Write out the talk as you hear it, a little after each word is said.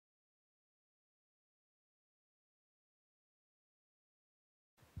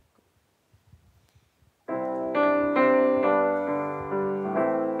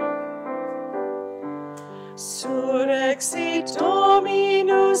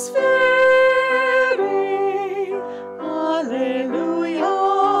Dominus vere. Alleluia,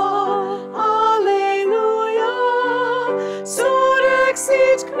 alleluia.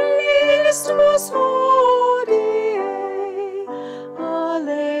 Surrexit Christus hodie.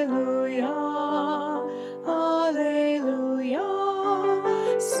 Alleluia, alleluia.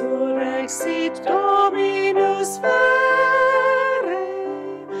 Surrexit Dominus vere.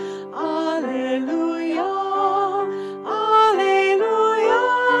 Alleluia, alleluia.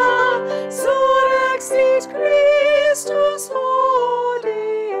 Surrexit Christus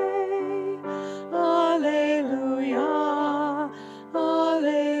hodie. Alleluia,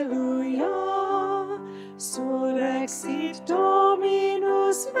 alleluia. Surrexit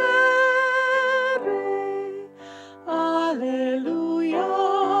Dominus vere. Alleluia,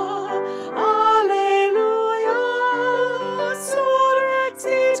 alleluia.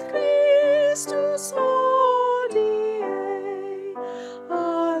 Surrexit Christus hodie.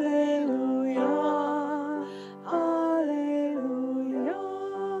 Alleluia, alleluia.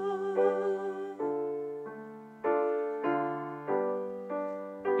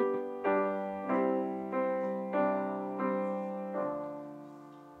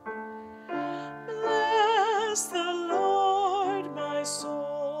 Bless the Lord, my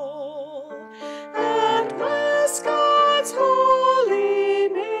soul, and bless God's holy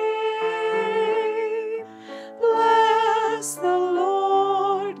name. Bless the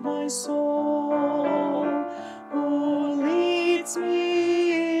Lord, my soul, who leads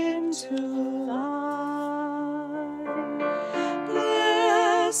me into life.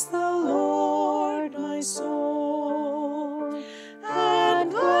 Bless the Lord, my soul, and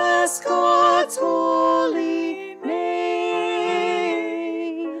bless God's holy name.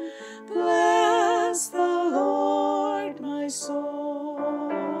 Bless the Lord, my soul,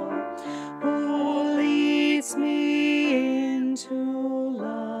 who leads me into life.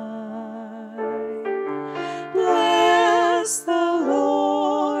 Bless the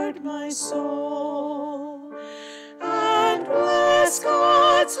Lord, my soul, and bless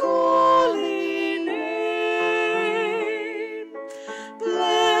God's holy name.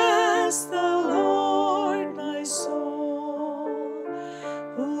 Bless the Lord, my soul,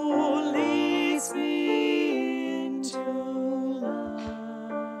 who leads me into life.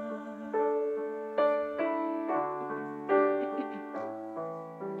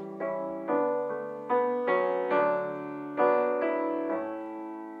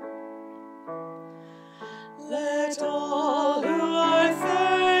 Let all who are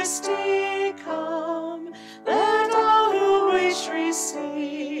thirsty come. Let all who wish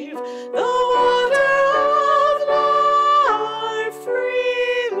receive the water of life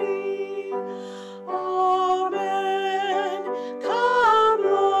freely. Amen. Come,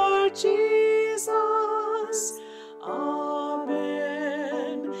 Lord Jesus.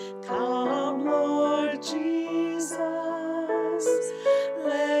 Amen. Come, Lord Jesus.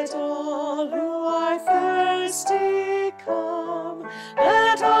 Let all who are thirsty come.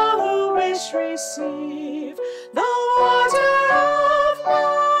 Let all who wish receive the water of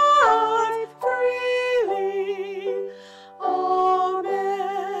life freely.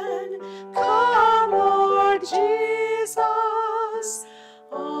 Amen. Come, Lord Jesus.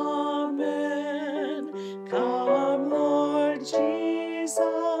 Amen. Come, Lord Jesus.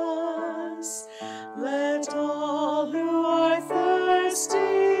 Let all who are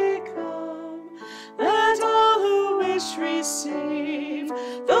thirsty come. Let all who wish receive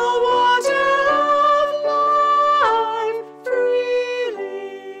the water of life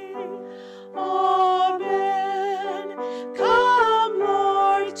freely. Amen. Come,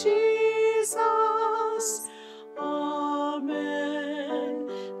 Lord Jesus. Amen.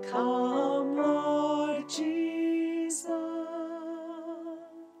 Come, Lord Jesus.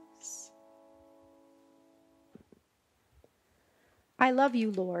 I love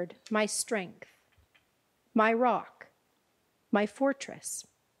you, Lord, my strength, my rock, my fortress,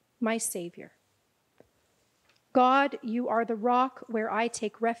 my Savior. God, you are the rock where I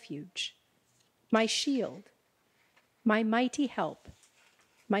take refuge, my shield, my mighty help,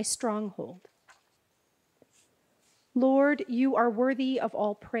 my stronghold. Lord, you are worthy of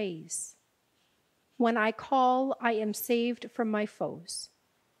all praise. When I call, I am saved from my foes.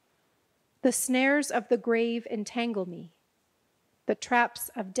 The snares of the grave entangle me. The traps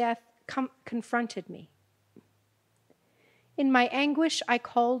of death confronted me. In my anguish, I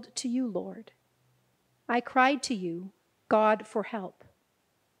called to you, Lord. I cried to you, God, for help.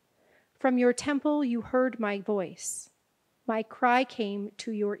 From your temple you heard my voice. My cry came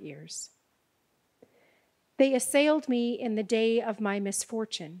to your ears. They assailed me in the day of my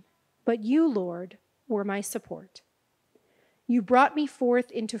misfortune, but you, Lord, were my support. You brought me forth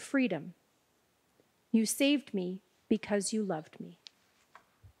into freedom. You saved me because you loved me.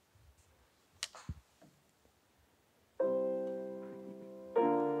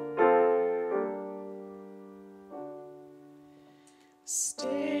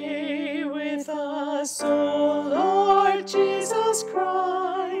 Stay with us, O Lord Jesus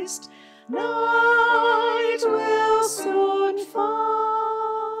Christ. Night will soon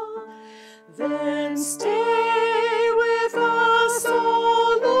fall. Then stay with us,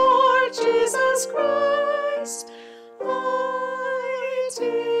 O Lord Jesus Christ. Light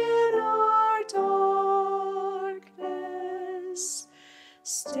in our darkness.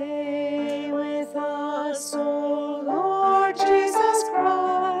 Stay with us, O Lord Jesus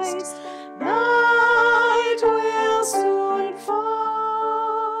Christ. Night will soon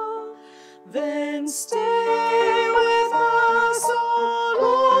fall. Then stay with us, O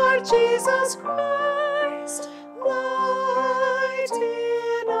Lord Jesus Christ. Light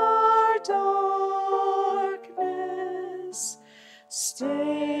in our darkness.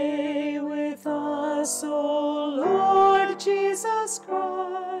 Stay with us, O Lord Jesus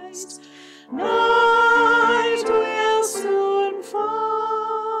Christ. Night will soon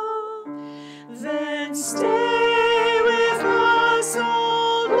fall. Then stay with us,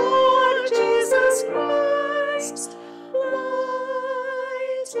 O Lord Jesus Christ.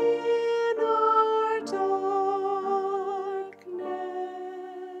 Light in our darkness.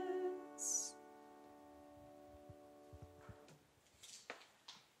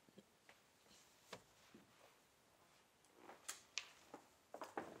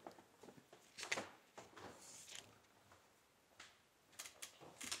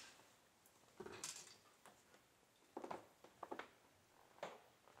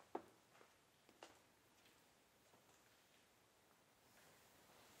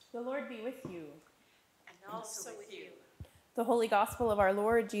 The Lord be with you. And also with you. The Holy Gospel of our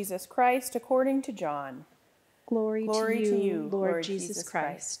Lord Jesus Christ according to John. Glory to you, Lord Jesus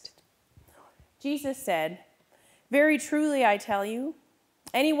Christ. Jesus said, "Very truly I tell you,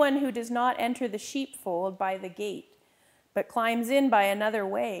 anyone who does not enter the sheepfold by the gate, but climbs in by another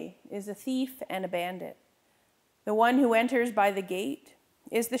way, is a thief and a bandit. The one who enters by the gate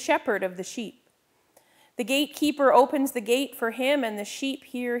is the shepherd of the sheep. The gatekeeper opens the gate for him, and the sheep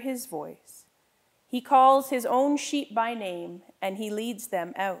hear his voice. He calls his own sheep by name, and he leads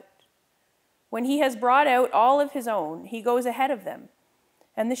them out. When he has brought out all of his own, he goes ahead of them,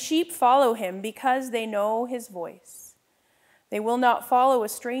 and the sheep follow him because they know his voice. They will not follow a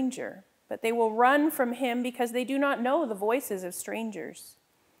stranger, but they will run from him because they do not know the voices of strangers."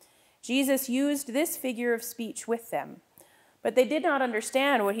 Jesus used this figure of speech with them, but they did not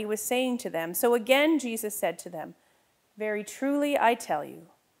understand what he was saying to them. So again Jesus said to them, "Very truly I tell you,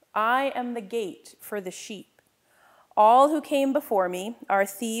 I am the gate for the sheep. All who came before me are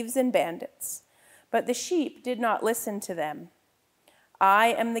thieves and bandits, but the sheep did not listen to them. I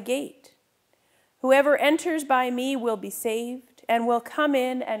am the gate. Whoever enters by me will be saved and will come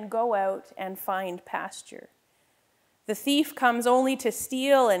in and go out and find pasture. The thief comes only to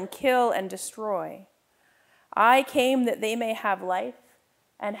steal and kill and destroy. I came that they may have life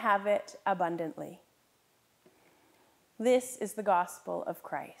and have it abundantly." This is the gospel of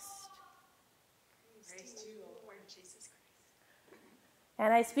Christ. Praise to you, O Lord Jesus Christ.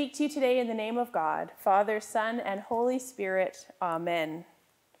 And I speak to you today in the name of God, Father, Son, and Holy Spirit. Amen.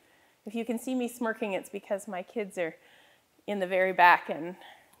 If you can see me smirking, it's because my kids are in the very back, and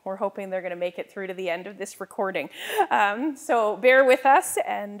we're hoping they're going to make it through to the end of this recording. So bear with us,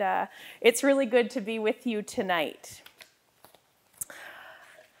 and it's really good to be with you tonight.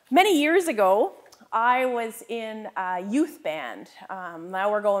 Many years ago, I was in a youth band.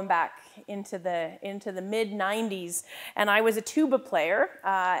 Now we're going back into the mid-90s, and I was a tuba player,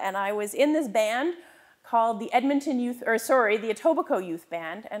 and I was in this band called the the Etobicoke Youth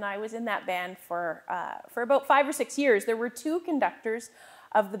Band, and I was in that band for about 5 or 6 years. There were 2 conductors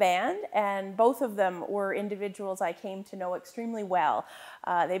of the band, and both of them were individuals I came to know extremely well.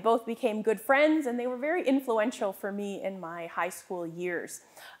 They both became good friends, and they were very influential for me in my high school years.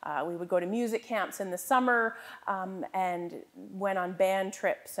 We would go to music camps in the summer and went on band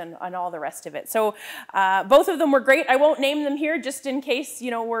trips and all the rest of it. So both of them were great. I won't name them here just in case,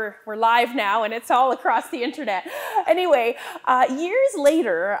 we're live now and it's all across the internet. Anyway, years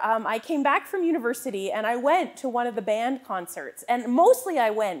later, I came back from university and I went to one of the band concerts. And mostly I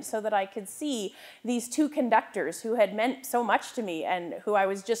went so that I could see these two conductors who had meant so much to me and who I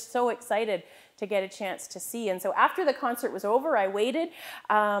was just so excited to get a chance to see. And so after the concert was over, I waited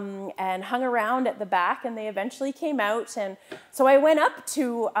and hung around at the back, and they eventually came out. And so I went up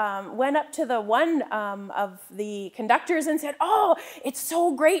to the one of the conductors and said, "Oh, it's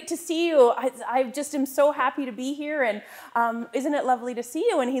so great to see you. I just am so happy to be here, and isn't it lovely to see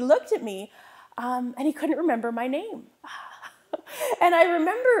you?" And he looked at me, and he couldn't remember my name. And I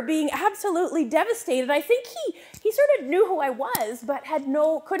remember being absolutely devastated. I think he sort of knew who I was, but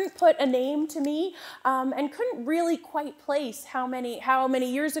couldn't put a name to me, and couldn't really quite place how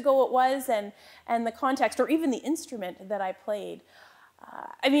many years ago it was, and the context, or even the instrument that I played.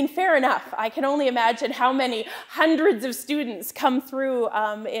 I mean, fair enough. I can only imagine how many hundreds of students come through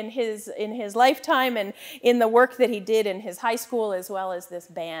in his lifetime and in the work that he did in his high school as well as this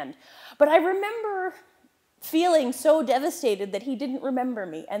band. But I remember feeling so devastated that he didn't remember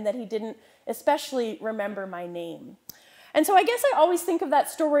me and that he didn't especially remember my name. And so I guess I always think of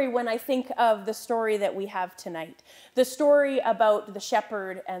that story when I think of the story that we have tonight, the story about the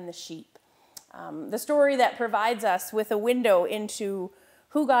shepherd and the sheep, the story that provides us with a window into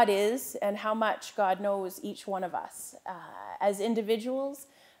who God is and how much God knows each one of us as individuals,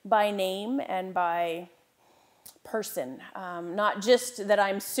 by name and by person. Not just that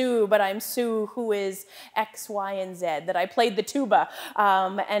I'm Sue, but I'm Sue who is X, Y, and Z, that I played the tuba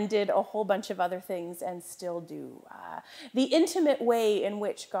and did a whole bunch of other things and still do. The intimate way in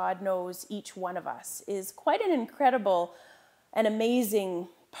which God knows each one of us is quite an incredible and amazing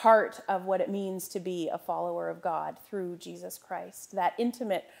part of what it means to be a follower of God through Jesus Christ, that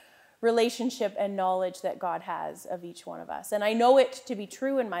intimate relationship and knowledge that God has of each one of us. And I know it to be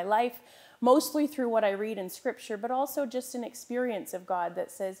true in my life, mostly through what I read in Scripture, but also just an experience of God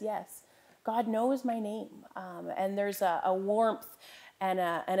that says, yes, God knows my name. And there's a warmth and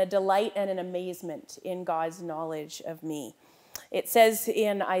a delight and an amazement in God's knowledge of me. It says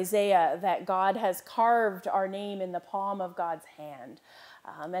in Isaiah that God has carved our name in the palm of God's hand.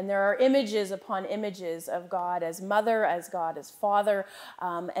 And there are images upon images of God as mother, as God as father,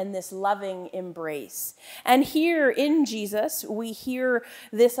 and this loving embrace. And here in Jesus, we hear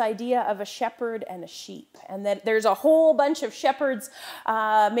this idea of a shepherd and a sheep, and that there's a whole bunch of shepherds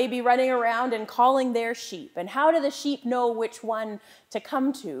maybe running around and calling their sheep. And how do the sheep know which one to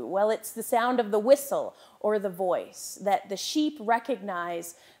come to? Well, it's the sound of the whistle or the voice, that the sheep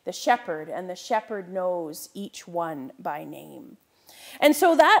recognize the shepherd, and the shepherd knows each one by name. And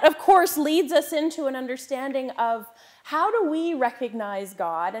so that, of course, leads us into an understanding of how do we recognize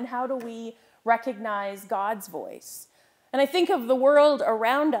God and how do we recognize God's voice. And I think of the world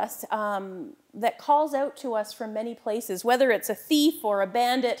around us that calls out to us from many places, whether it's a thief or a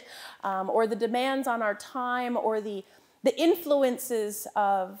bandit, or the demands on our time, or the influences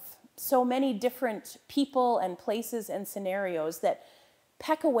of so many different people and places and scenarios that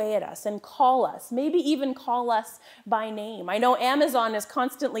peck away at us and call us, maybe even call us by name. I know Amazon is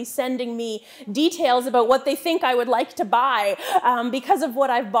constantly sending me details about what they think I would like to buy because of what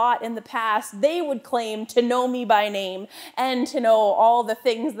I've bought in the past. They would claim to know me by name and to know all the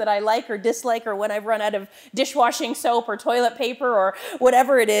things that I like or dislike, or when I've run out of dishwashing soap or toilet paper or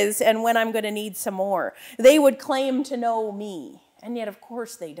whatever it is, and when I'm going to need some more. They would claim to know me, and yet of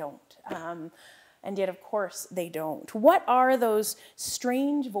course they don't. And yet, of course, they don't. What are those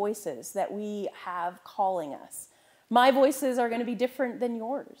strange voices that we have calling us? My voices are going to be different than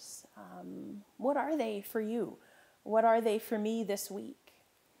yours. What are they for you? What are they for me this week?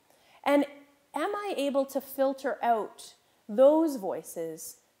 And am I able to filter out those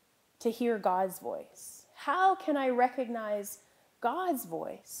voices to hear God's voice? How can I recognize God's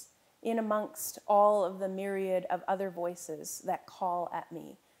voice in amongst all of the myriad of other voices that call at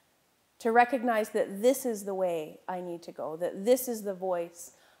me? To recognize that this is the way I need to go, that this is the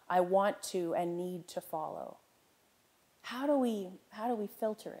voice I want to and need to follow. How do we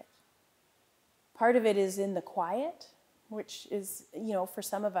filter it? Part of it is in the quiet, which is, for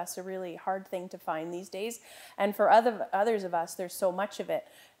some of us a really hard thing to find these days. And for others of us, there's so much of it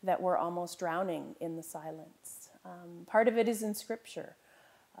that we're almost drowning in the silence. Part of it is in Scripture.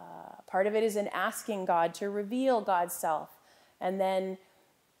 Part of it is in asking God to reveal God's self, and then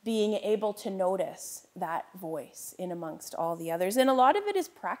being able to notice that voice in amongst all the others. And a lot of it is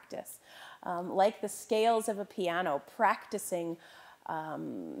practice, like the scales of a piano, practicing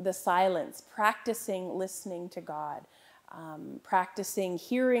the silence, practicing listening to God, practicing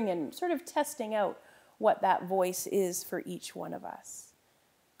hearing and sort of testing out what that voice is for each one of us.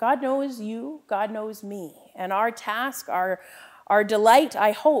 God knows you, God knows me, and our task, our delight,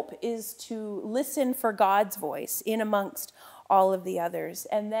 I hope, is to listen for God's voice in amongst all of the others,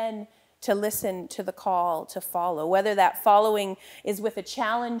 and then to listen to the call to follow, whether that following is with a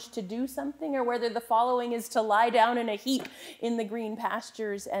challenge to do something or whether the following is to lie down in a heap in the green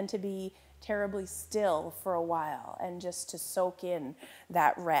pastures and to be terribly still for a while and just to soak in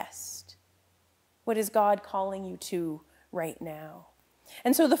that rest. What is God calling you to right now?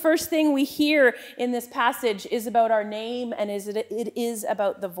 And so the first thing we hear in this passage is about our name, and it is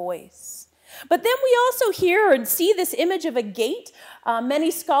about the voice. But then we also hear and see this image of a gate. Many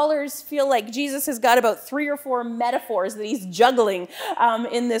scholars feel like Jesus has got about 3 or 4 metaphors that he's juggling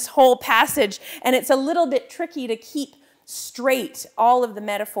in this whole passage, and it's a little bit tricky to keep straight all of the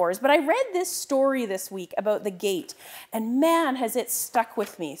metaphors. But I read this story this week about the gate, and man, has it stuck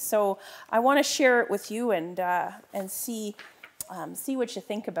with me. So I want to share it with you and see what you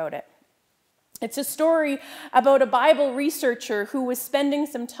think about it. It's a story about a Bible researcher who was spending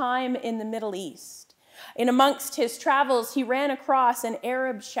some time in the Middle East. In amongst his travels, he ran across an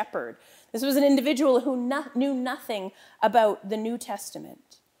Arab shepherd. This was an individual who knew nothing about the New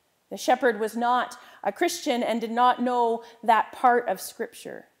Testament. The shepherd was not a Christian and did not know that part of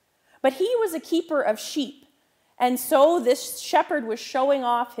Scripture. But he was a keeper of sheep. And so this shepherd was showing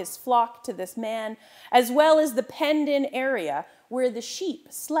off his flock to this man, as well as the penned-in area where the sheep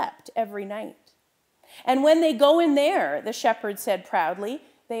slept every night. And when they go in there, the shepherd said proudly,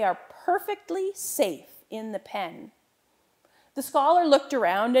 they are perfectly safe in the pen. The scholar looked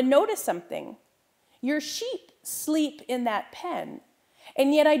around and noticed something. Your sheep sleep in that pen,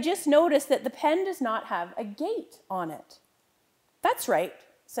 and yet I just noticed that the pen does not have a gate on it. That's right,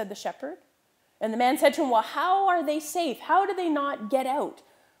 said the shepherd. And the man said to him, well, how are they safe? How do they not get out?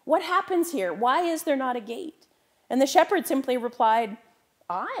 What happens here? Why is there not a gate? And the shepherd simply replied,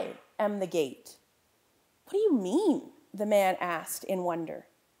 I am the gate. What do you mean? The man asked in wonder.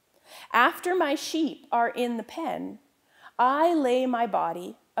 After my sheep are in the pen, I lay my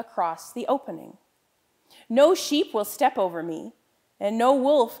body across the opening. No sheep will step over me, and no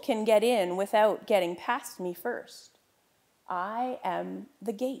wolf can get in without getting past me first. I am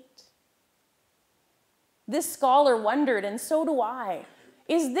the gate. This scholar wondered, and so do I.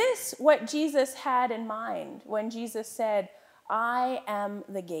 Is this what Jesus had in mind when Jesus said, I am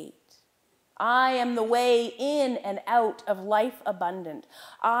the gate? I am the way in and out of life abundant.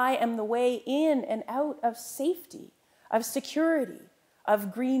 I am the way in and out of safety, of security,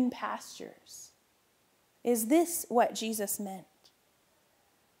 of green pastures. Is this what Jesus meant?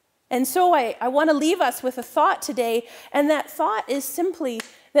 And so I want to leave us with a thought today, and that thought is simply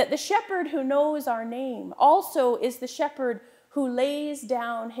that the shepherd who knows our name also is the shepherd who lays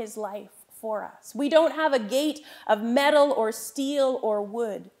down his life for us. We don't have a gate of metal or steel or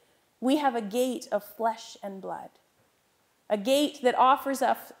wood. We have a gate of flesh and blood, a gate that offers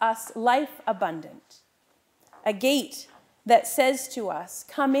us life abundant, a gate that says to us,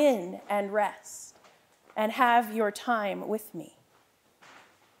 come in and rest and have your time with me.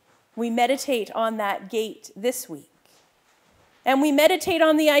 We meditate on that gate this week, and we meditate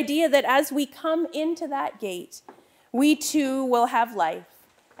on the idea that as we come into that gate, we too will have life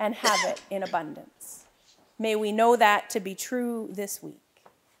and have it in abundance. May we know that to be true this week.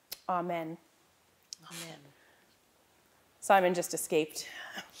 Amen. Amen. Simon just escaped.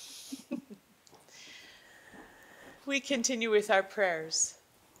 We continue with our prayers.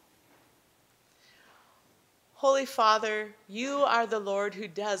 Holy Father, you are the Lord who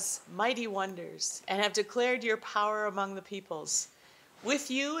does mighty wonders and have declared your power among the peoples. With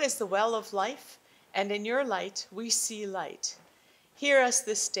you is the well of life, and in your light we see light. Hear us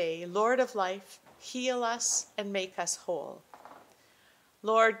this day, Lord of life, heal us and make us whole.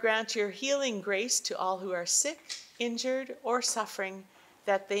 Lord, grant your healing grace to all who are sick, injured, or suffering,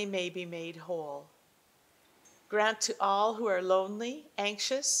 that they may be made whole. Grant to all who are lonely,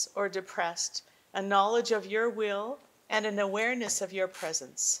 anxious, or depressed a knowledge of your will and an awareness of your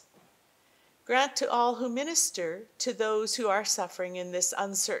presence. Grant to all who minister to those who are suffering in this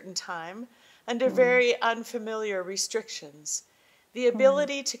uncertain time under very unfamiliar restrictions the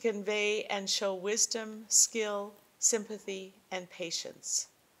ability to convey and show wisdom, skill, sympathy, and patience.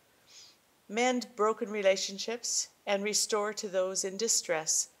 Mend broken relationships and restore to those in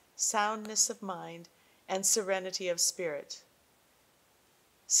distress soundness of mind and serenity of spirit.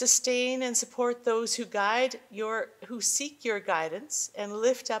 Sustain and support those who seek your guidance, and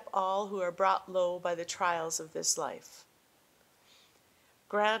lift up all who are brought low by the trials of this life.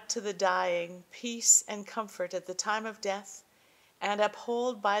 Grant to the dying peace and comfort at the time of death, and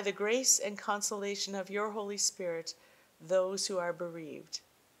uphold by the grace and consolation of your Holy Spirit those who are bereaved.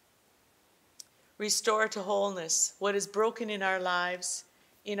 Restore to wholeness what is broken in our lives,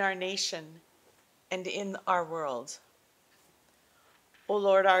 in our nation, and in our world. O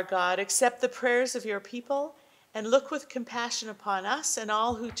Lord our God, accept the prayers of your people and look with compassion upon us and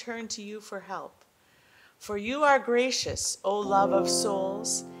all who turn to you for help. For you are gracious, O love of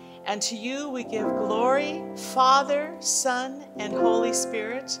souls, and to you we give glory, Father, Son, and Holy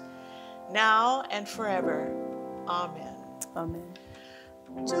Spirit, now and forever. Amen. Amen.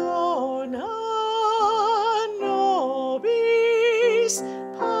 Dona nobis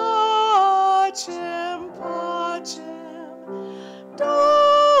pacem, pacem.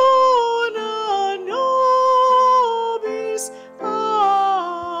 Dona nobis pacem.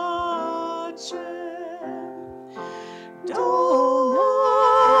 Dona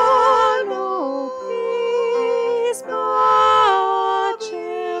nobis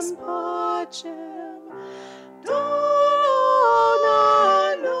pacem, pacem. Dona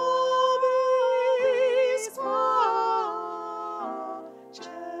nobis pacem.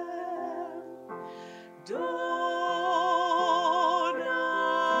 Dona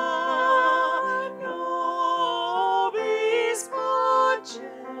nobis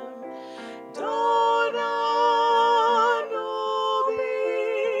pacem. Dona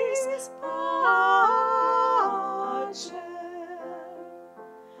nobis pacem.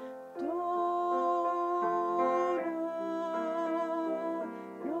 Dona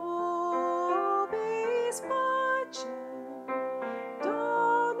nobis pacem.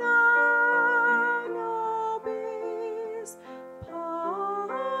 Dona nobis pacem.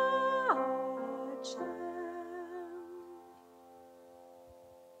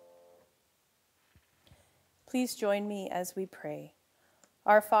 Please join me as we pray.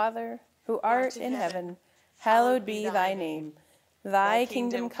 Our Father, who art in heaven, hallowed be thy name. Thy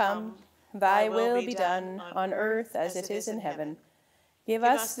kingdom come, thy will be done, on earth as it is in heaven. Give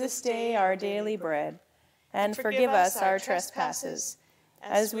us this day our daily bread, and forgive us our trespasses,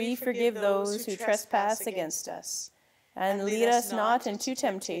 as we forgive those who trespass against us. And lead us not into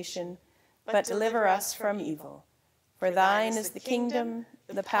temptation, but deliver us from evil. For thine is the kingdom,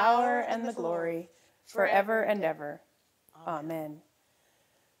 the power, and the glory, forever and ever. Amen.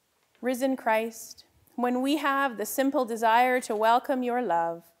 Risen Christ, when we have the simple desire to welcome your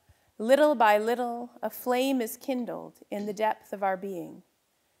love, little by little a flame is kindled in the depth of our being.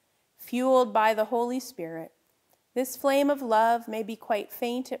 Fueled by the Holy Spirit, this flame of love may be quite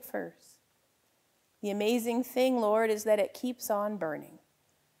faint at first. The amazing thing, Lord, is that it keeps on burning.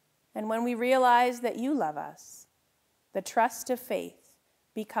 And when we realize that you love us, the trust of faith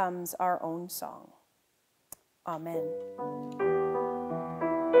becomes our own song. Amen.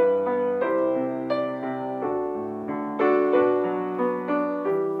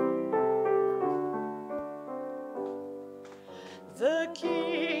 The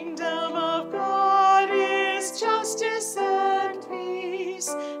kingdom of God is justice and peace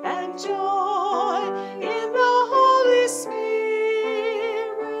and joy in the Holy Spirit.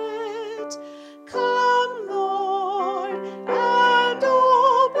 Come, Lord, and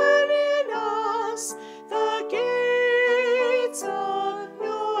open in us the gates of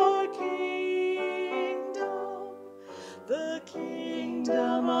your kingdom. The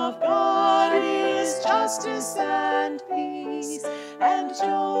kingdom of God is justice and peace and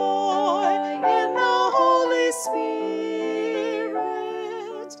joy in the Holy Spirit.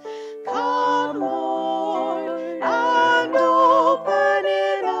 Come, Lord, and open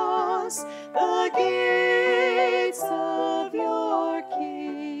in us the gates of your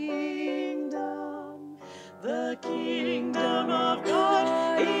kingdom. The kingdom of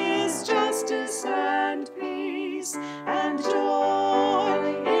God is justice and peace and joy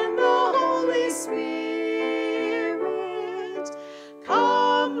in the Holy Spirit.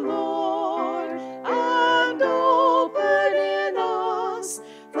 Come, Lord, and open in us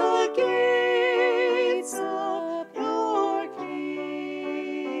the gates of your kingdom.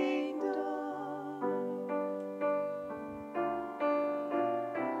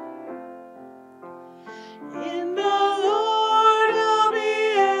 In the Lord I'll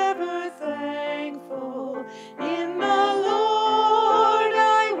be ever thankful. In the Lord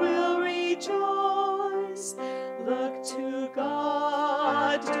I will rejoice. Look to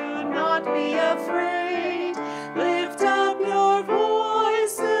God, do not be afraid.